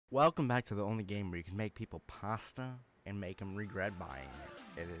Welcome back to the only game where you can make people pasta and make them regret buying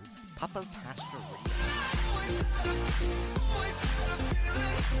it. It is Papas Pastaria.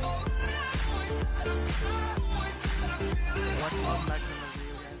 Welcome back to the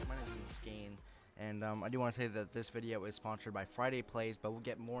video, guys. My name is InScane, and I do want to say that this video is sponsored by Friday Plays, but we'll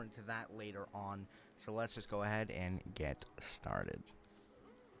get more into that later on. So let's just go ahead and get started.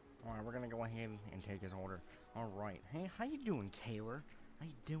 Alright, we're gonna go ahead and take his order. Alright, hey, how you doing, Taylor? How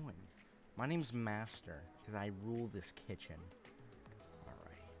you doing? My name's Master, because I rule this kitchen.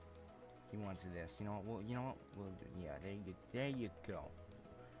 Alright. He wants this. You know what? Well, you know what? We'll do. Yeah, there you go.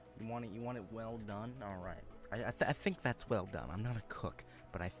 You want it well done? Alright. I think that's well done. I'm not a cook,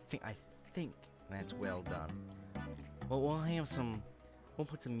 but I think that's well done. Well, we'll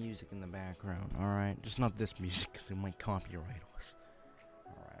put some music in the background, alright? Just not this music, because it might copyright us.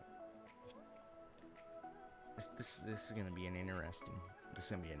 Alright. This is gonna be an interesting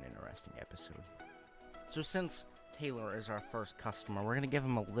episode. So since Taylor is our first customer, we're gonna give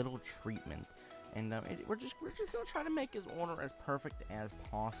him a little treatment, and we're just gonna try to make his order as perfect as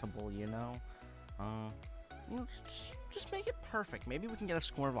possible. You know, just make it perfect. Maybe we can get a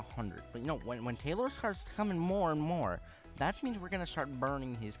score of 100. But you know, when Taylor starts coming more and more, that means we're gonna start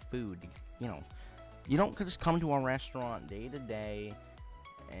burning his food. You know, you don't just come to a restaurant day to day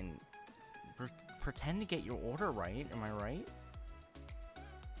and pretend to get your order right. Am I right?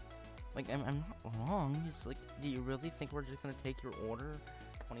 Like, I'm not wrong. It's like, do you really think we're just gonna take your order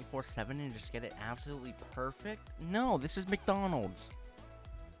 24/7 and just get it absolutely perfect? No, this is McDonald's.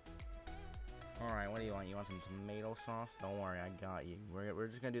 Alright, what do you want? You want some tomato sauce? Don't worry, I got you. We're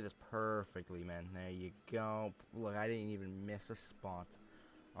just gonna do this perfectly, man. There you go. Look, I didn't even miss a spot.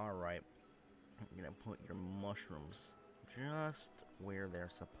 Alright. I'm gonna put your mushrooms just where they're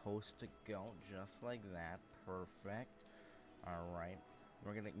supposed to go. Just like that. Perfect. Alright.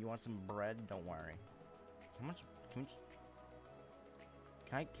 You want some bread? Don't worry. How much?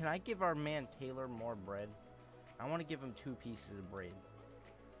 Can I give our man Taylor more bread? I want to give him 2 pieces of bread.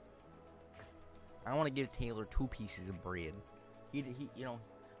 I want to give Taylor 2 pieces of bread. He you know,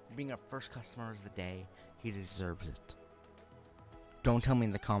 being our first customer of the day, he deserves it. Don't tell me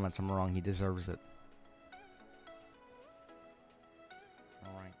in the comments I'm wrong. He deserves it.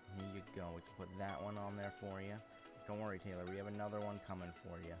 All right, here you go. We can put that one on there for you. Don't worry, Taylor. We have another one coming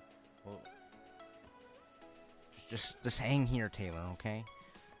for you. Well, just hang here, Taylor. Okay?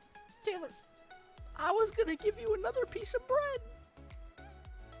 Taylor, I was gonna give you another piece of bread.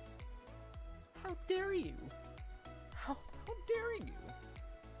 How dare you? How dare you?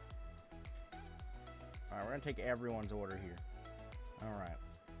 All right, we're gonna take everyone's order here. All right.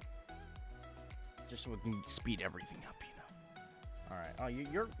 Just so we can speed everything up, you know. All right. Oh,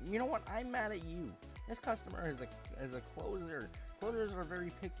 you know what? I'm mad at you. This customer is a closer. Closers are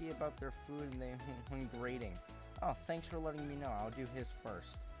very picky about their food and when grading. Oh, thanks for letting me know. I'll do his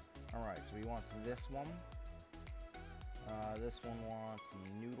first. Alright, so he wants this one. This one wants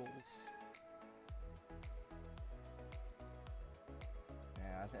noodles.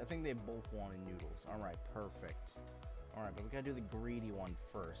 Yeah, I think they both wanted noodles. Alright, perfect. Alright, but we gotta do the greedy one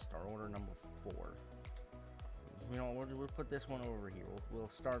first. Our order number 4. You know, we'll put this one over here. We'll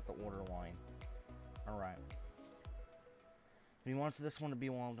start the order line. Alright. He wants this one to be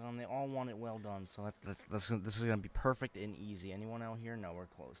well done. They all want it well done, so this is gonna be perfect and easy. Anyone out here? No, we're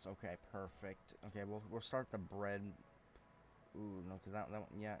close. Okay, perfect. Okay, we'll start the bread. Ooh, no, cause that one,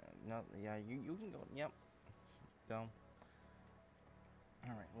 yeah, no, yeah, you can go. Yep, go.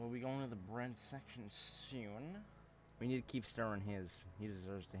 All right, well, we go into the bread section soon. We need to keep stirring his. He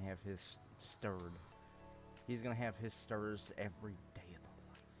deserves to have his stirred. He's gonna have his stirs every day of the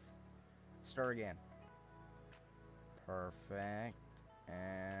life. Stir again. Perfect.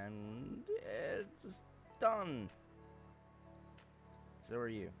 And it's done. So are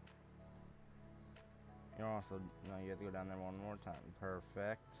you. You're also, no, you have to go down there one more time.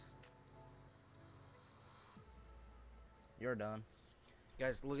 Perfect. You're done.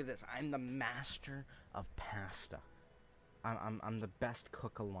 Guys, look at this. I'm the master of pasta. I'm the best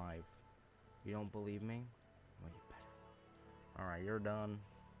cook alive. You don't believe me? Well, you better. Alright, you're done.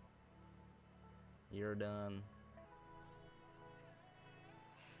 You're done.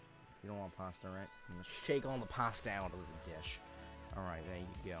 You don't want pasta, right? I'm gonna shake all the pasta out of the dish. Alright, there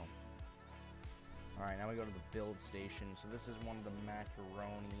you go. Alright, now we go to the build station. So this is one of the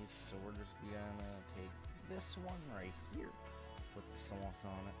macaronis. So we're just gonna take this one right here. Put the sauce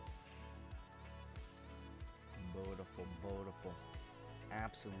on it. Beautiful, beautiful.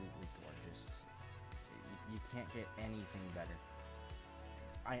 Absolutely gorgeous. You can't get anything better.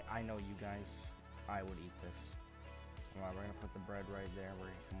 I know you guys. I would eat this. Alright, we're gonna put the bread right there.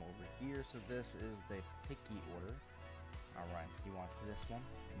 We're gonna come over here. So this is the picky order. Alright, he wants this one.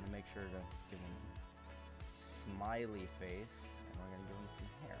 I'm gonna make sure to give him smiley face, and we're gonna give him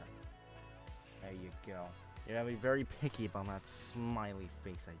some hair. There you go. You're gonna be very picky about that smiley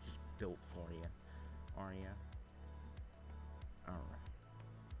face I just built for you, are ya? Alright.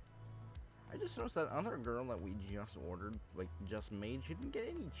 I just noticed that other girl that we just ordered, like just made, she didn't get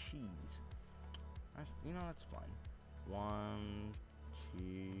any cheese. You know, that's fine. 1,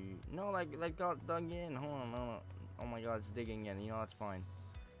 2. No, that got dug in. Hold on, no. Oh my god, it's digging in. You know, that's fine.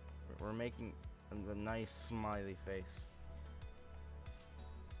 We're making the nice smiley face.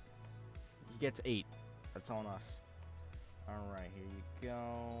 He gets 8. That's on us. Alright, here you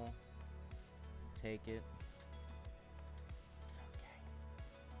go. Take it.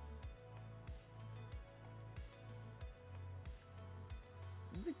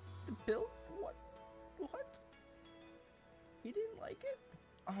 Okay. The bill? What? He didn't like it?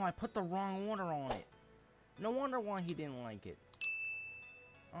 Oh, I put the wrong order on it. No wonder why he didn't like it.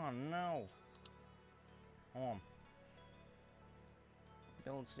 Oh no. Hold on.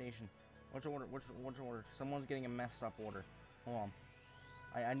 Build station. Which order? Which order? Someone's getting a messed up order. Hold on.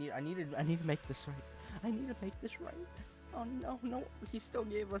 I need to make this right. I need to make this right. Oh no. He still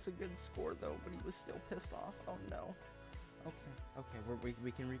gave us a good score though, but he was still pissed off. Oh no. Okay.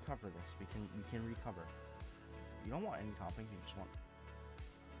 We can recover this. We can recover. You don't want any toppings. You just want.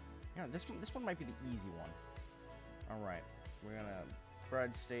 Yeah, this one might be the easy one. All right. We're gonna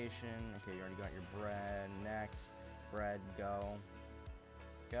bread station. Okay, you already got your bread. Next, bread. Go.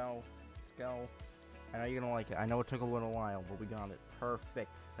 Let's go. I know you're gonna like it. I know it took a little while, but we got it.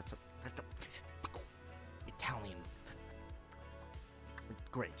 Perfect. That's a Italian.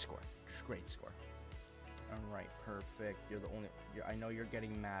 Great score. Great score. All right, perfect. You're the only. I know you're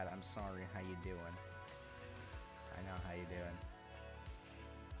getting mad. I'm sorry. How you doing? I know how you doing.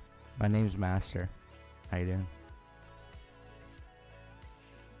 My name's Master. How you doing?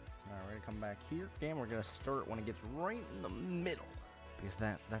 Alright, we're gonna come back here. Damn, we're gonna stir it when it gets right in the middle. Because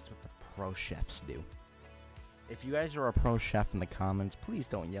that's what the pro chefs do. If you guys are a pro chef in the comments, please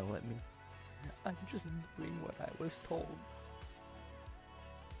don't yell at me. I'm just doing what I was told.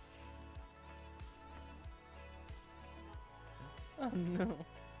 Oh no.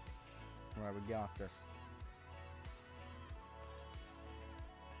 Alright, we got this.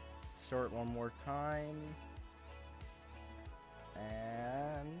 Stir it one more time.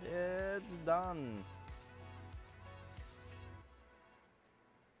 And it's done.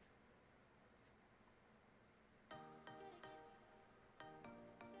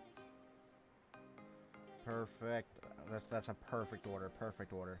 Perfect. That's a perfect order.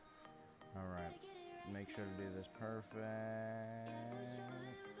 Perfect order. All right. Make sure to do this perfect.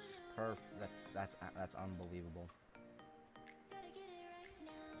 That's unbelievable.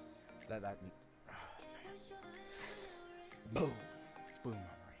 Boom. Boom.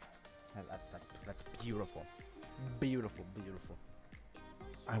 That's beautiful. Beautiful.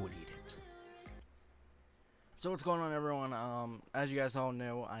 I would eat it. So what's going on, everyone? As you guys all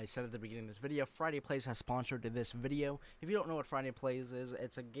know, I said at the beginning of this video, Friday Plays has sponsored this video. If you don't know what Friday Plays is,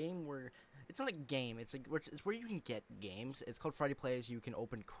 it's a game where it's not a game. It's where you can get games. It's called Friday Plays. You can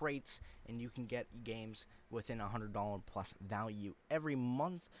open crates and you can get games within $100 plus value every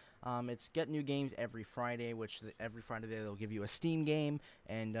month. It's get new games every Friday, which every Friday they'll give you a Steam game,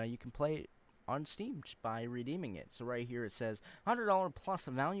 and you can play it on Steam just by redeeming it. So right here it says $100 plus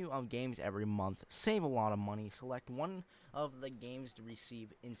value of games every month. Save a lot of money. Select one of the games to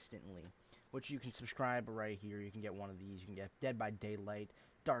receive instantly, which you can subscribe right here. You can get one of these. You can get Dead by Daylight,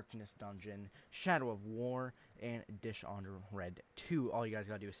 Darkness Dungeon, Shadow of War, and Dishonored Red 2. All you guys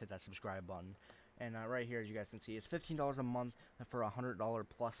gotta do is hit that subscribe button. And right here, as you guys can see, it's $15 a month for a $100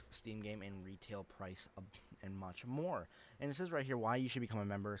 plus Steam game and retail price and much more. And it says right here why you should become a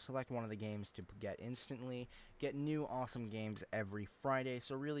member. Select one of the games to get instantly. Get new awesome games every Friday.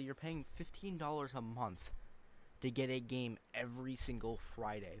 So really, you're paying $15 a month to get a game every single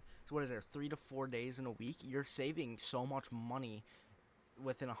Friday. So what is there, 3 to 4 days in a week? You're saving so much money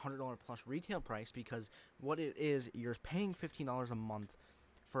within a $100 plus retail price, because what it is, you're paying $15 a month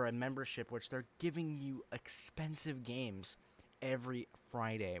for a membership, which they're giving you expensive games every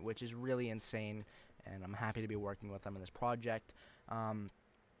Friday, which is really insane, and I'm happy to be working with them in this project.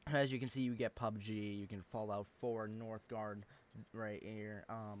 As you can see, you get PUBG, you can Fallout 4, Northgard right here.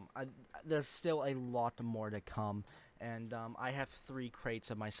 There's still a lot more to come, and I have 3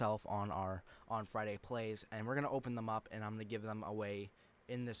 crates of myself on Friday Plays, and we're gonna open them up, and I'm gonna give them away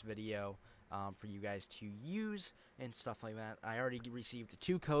in this video. for you guys to use and stuff like that. I already received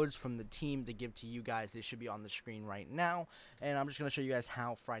 2 codes from the team to give to you guys. They should be on the screen right now, and I'm just going to show you guys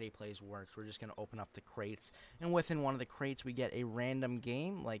how Friday Plays works. We're just going to open up the crates, and within one of the crates we get a random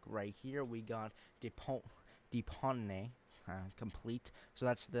game. Like right here we got Deponia Complete. So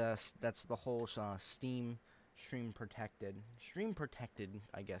that's the whole stream protected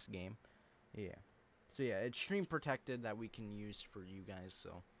I guess game. Yeah. So yeah, it's stream protected that we can use for you guys.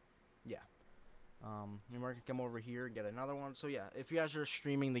 So yeah. And we're gonna come over here, get another one. So yeah, if you guys are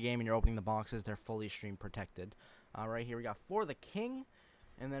streaming the game and you're opening the boxes, they're fully stream protected. Right here we got For the King,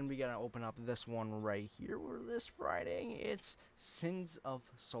 and then we gotta open up this one right here. Where this Friday, it's Sins of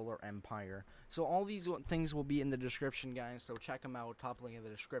Solar Empire. So all these things will be in the description, guys. So check them out. Top link in the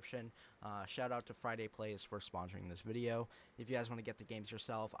description. Shout out to Friday Plays for sponsoring this video. If you guys want to get the games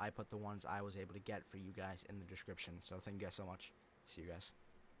yourself, I put the ones I was able to get for you guys in the description. So thank you guys so much. See you guys.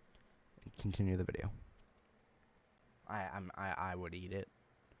 Continue the video. I would eat it.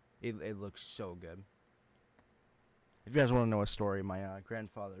 It looks so good. If you guys want to know a story, my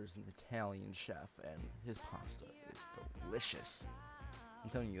grandfather is an Italian chef, and his pasta is delicious. I'm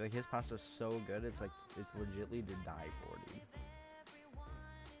telling you, like, his pasta is so good. It's like, it's legitly to die for, dude.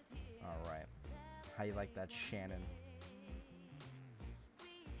 All right, how you like that, Shannon?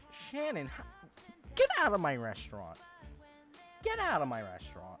 Shannon, get out of my restaurant. Get out of my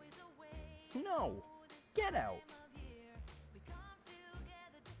restaurant. No, get out.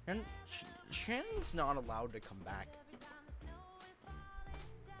 And Shannon's not allowed to come back.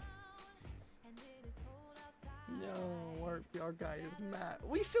 No, our guy is mad.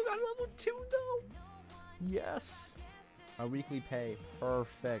 We still got level 2 though. Yes. Our weekly pay.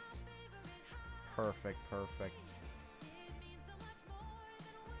 Perfect. Perfect. Perfect.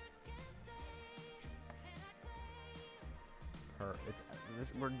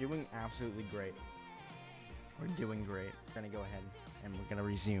 We're doing absolutely great. We're doing great. We're gonna go ahead and we're gonna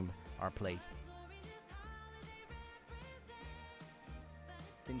resume our play.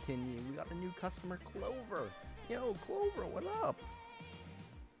 Continue. We got a new customer, Clover. Yo, Clover, what up?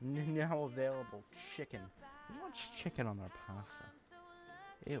 Now available chicken. Who wants chicken on their pasta?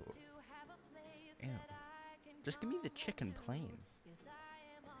 Ew. Ew. Just give me the chicken plain.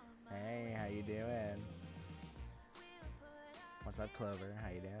 Hey, how you doing? What's up, Clover? How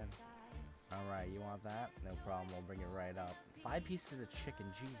you doing? Alright, you want that? No problem, we'll bring it right up. 5 pieces of chicken,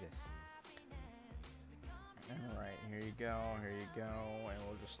 Jesus. Alright, here you go, and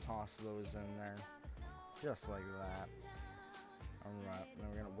we'll just toss those in there. Just like that. Alright, now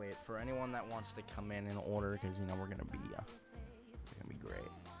we're gonna wait for anyone that wants to come in and order, because, you know, we're gonna be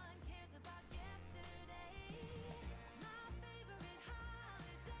great.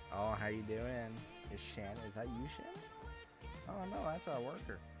 Oh, how you doing? Is Shannon, is that you, Shannon? Oh no, that's our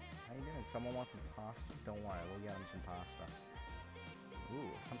worker. How you doing? Someone wants some pasta? Don't worry, we'll get him some pasta.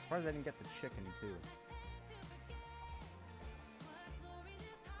 Ooh, I'm surprised I didn't get the chicken too.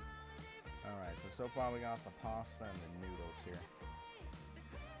 Alright, so far we got the pasta and the noodles here.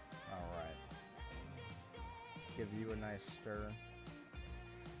 Alright. Give you a nice stir.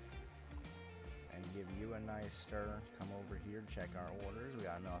 And give you a nice stir. Come over here, check our orders. We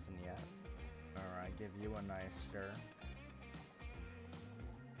got nothing yet. Alright, give you a nice stir.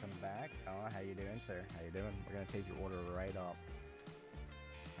 Come back. Oh, how you doing, sir? How you doing? We're gonna take your order right up.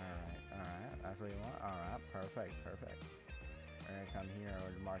 Alright, that's what you want? Alright, perfect. We're gonna come here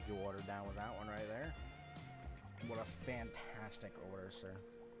and mark your order down with that one right there. What a fantastic order, sir.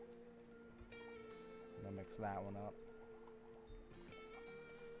 I'm gonna mix that one up.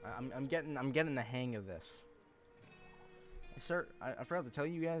 I'm getting the hang of this. Sir, I forgot to tell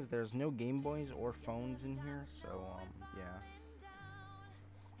you guys, there's no Game Boys or phones in here, so yeah.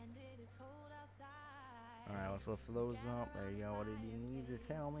 Alright, let's lift those up. There you go. What did you need to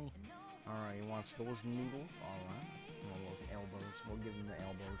tell me? Alright, he wants those noodles. Alright. Those elbows. We'll give him the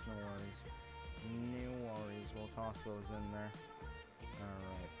elbows. No worries. No worries. We'll toss those in there.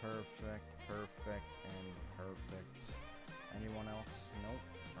 Alright. Perfect. And perfect. Anyone else? Nope.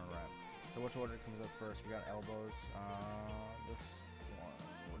 Alright. So which order comes up first? We got elbows. This one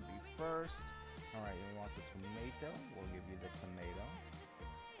would be first. Alright, you want the tomato? We'll give you the tomato.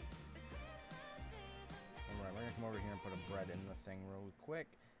 Alright, we're gonna come over here and put a bread in the thing real quick.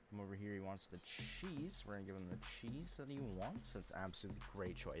 Come over here, he wants the cheese. We're gonna give him the cheese that he wants. That's absolutely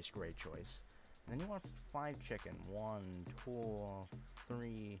great choice. And then he wants 5 chicken. 1, 2,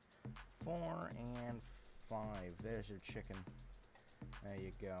 3, 4, and 5. There's your chicken. There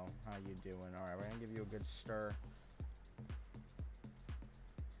you go. How you doing? Alright, we're gonna give you a good stir.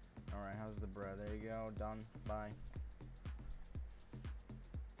 Alright, how's the bread? There you go. Done. Bye.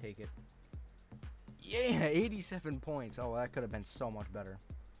 Take it. Yeah, 87 points. Oh, that could have been so much better.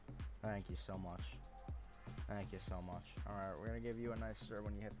 Thank you so much. Thank you so much. Alright, we're going to give you a nice stir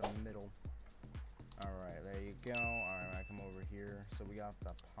when you hit the middle. Alright, there you go. Alright, I come over here. So we got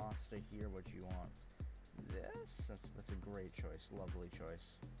the pasta here. What you want? This? That's a great choice. Lovely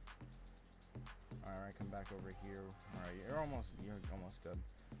choice. Alright, come back over here. Alright, you're almost good.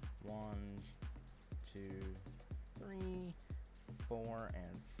 1, 2, 3, 4,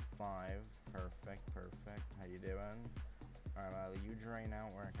 and 5. Perfect. How you doing? Alright, Miley, you drain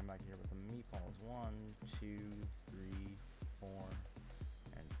out. We're gonna come back here with the meatballs. 1, 2, 3, 4,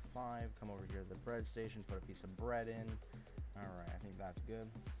 and 5. Come over here to the bread station. Put a piece of bread in. Alright, I think that's good.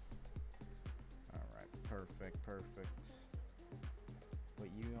 Alright, perfect. Put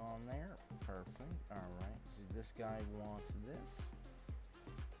you on there. Perfect. Alright, so this guy wants this.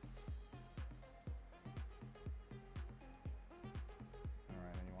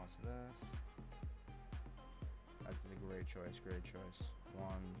 Alright, and he wants this. That's a great choice.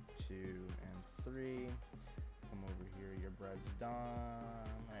 1, 2, and 3. Come over here. Your bread's done.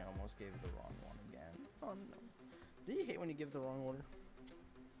 I almost gave the wrong one again. Oh no. Do you hate when you give the wrong order?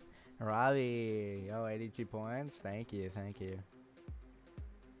 Robbie. Oh, 82 points. Thank you.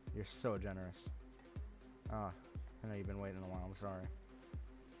 You're so generous. Ah, I know you've been waiting a while. I'm sorry.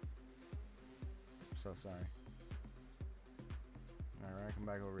 I'm so sorry. Alright, come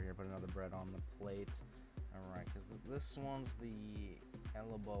back over here. Put another bread on the plate. Alright, because this one's the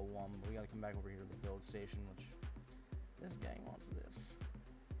elbow one. But we gotta come back over here to the build station, which this guy wants this.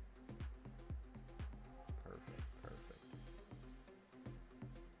 Perfect.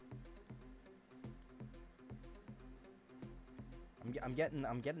 I'm getting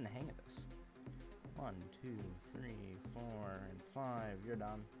the hang of this. 1, 2, 3, 4, and 5. You're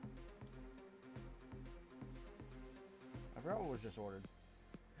done. I forgot what was just ordered.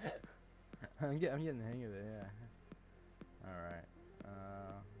 I'm getting the hang of it, yeah. Alright.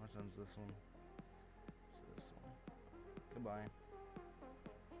 Which one's this one? It's this one. Goodbye.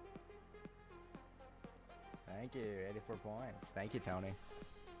 Thank you. 84 points. Thank you, Tony.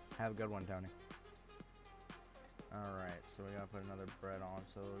 Have a good one, Tony. Alright, so we gotta put another bread on.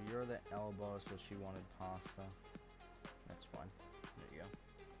 So you're the elbow, so she wanted pasta. That's fine. There you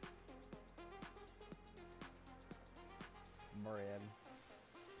go. Bread.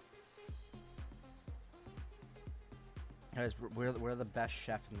 Guys, we're the best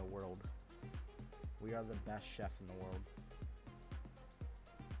chef in the world. We are the best chef in the world.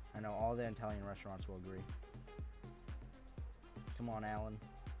 I know all the Italian restaurants will agree. Come on, Alan.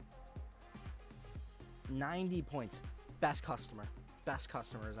 90 points. Best customer. Best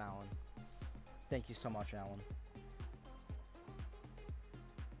customer is Alan. Thank you so much, Alan.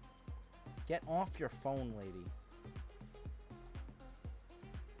 Get off your phone, lady.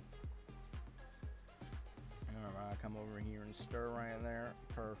 Alright, come over here and stir right there.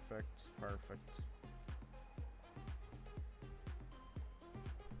 Perfect.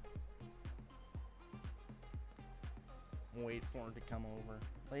 Wait for him to come over.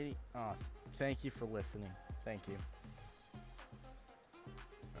 Lady, oh, thank you for listening. Thank you.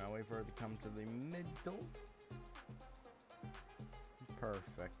 I'll wait for her to come to the middle.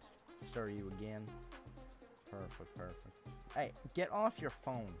 Perfect. Stir you again. Perfect. Hey, get off your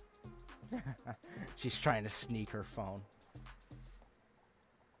phone. She's trying to sneak her phone.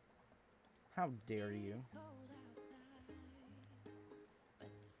 How dare you?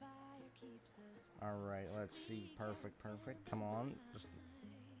 Alright, let's see. Perfect. Come on. Just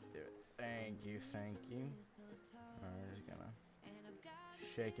do it. Thank you. Alright, just gonna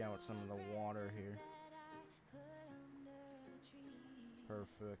shake out some of the water here.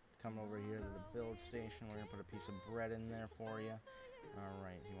 Perfect. Come over here to the build station. We're gonna put a piece of bread in there for you.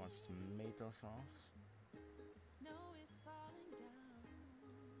 Alright, he wants tomato sauce.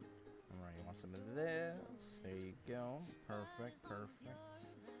 Alright, he wants some of this. There you go. Perfect.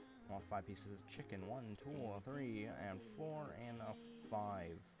 I want 5 pieces of chicken. 1, 2, 3, and 4, and a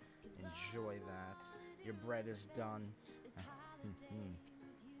 5. Enjoy that. Your bread is done.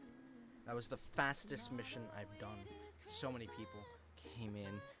 That was the fastest mission I've done. So many people came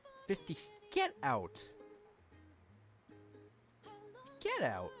in. 50. Get out. Get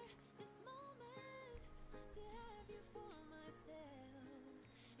out.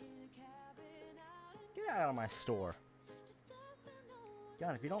 Get out of my store.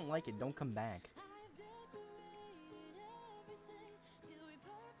 God, if you don't like it, don't come back.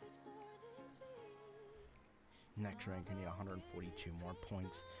 Next rank, I need 142 more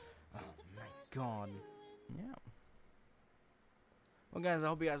points. Oh my god. Yeah. Well, guys, I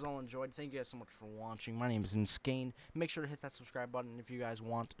hope you guys all enjoyed. Thank you guys so much for watching. My name is InScane. Make sure to hit that subscribe button if you guys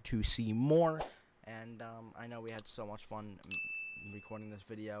want to see more. and I know we had so much fun recording this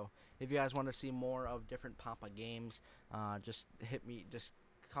video. If you guys want to see more of different Papa games, just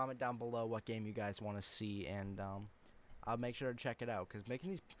comment down below what game you guys want to see, and I'll make sure to check it out, because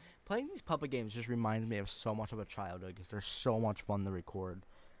playing these Papa games just reminds me of so much of a childhood, because they're so much fun to record.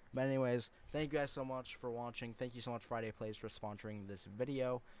 But anyways, thank you guys so much for watching. Thank you so much, Friday Plays, for sponsoring this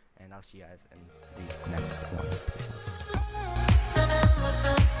video, and I'll see you guys in the next one. Peace out.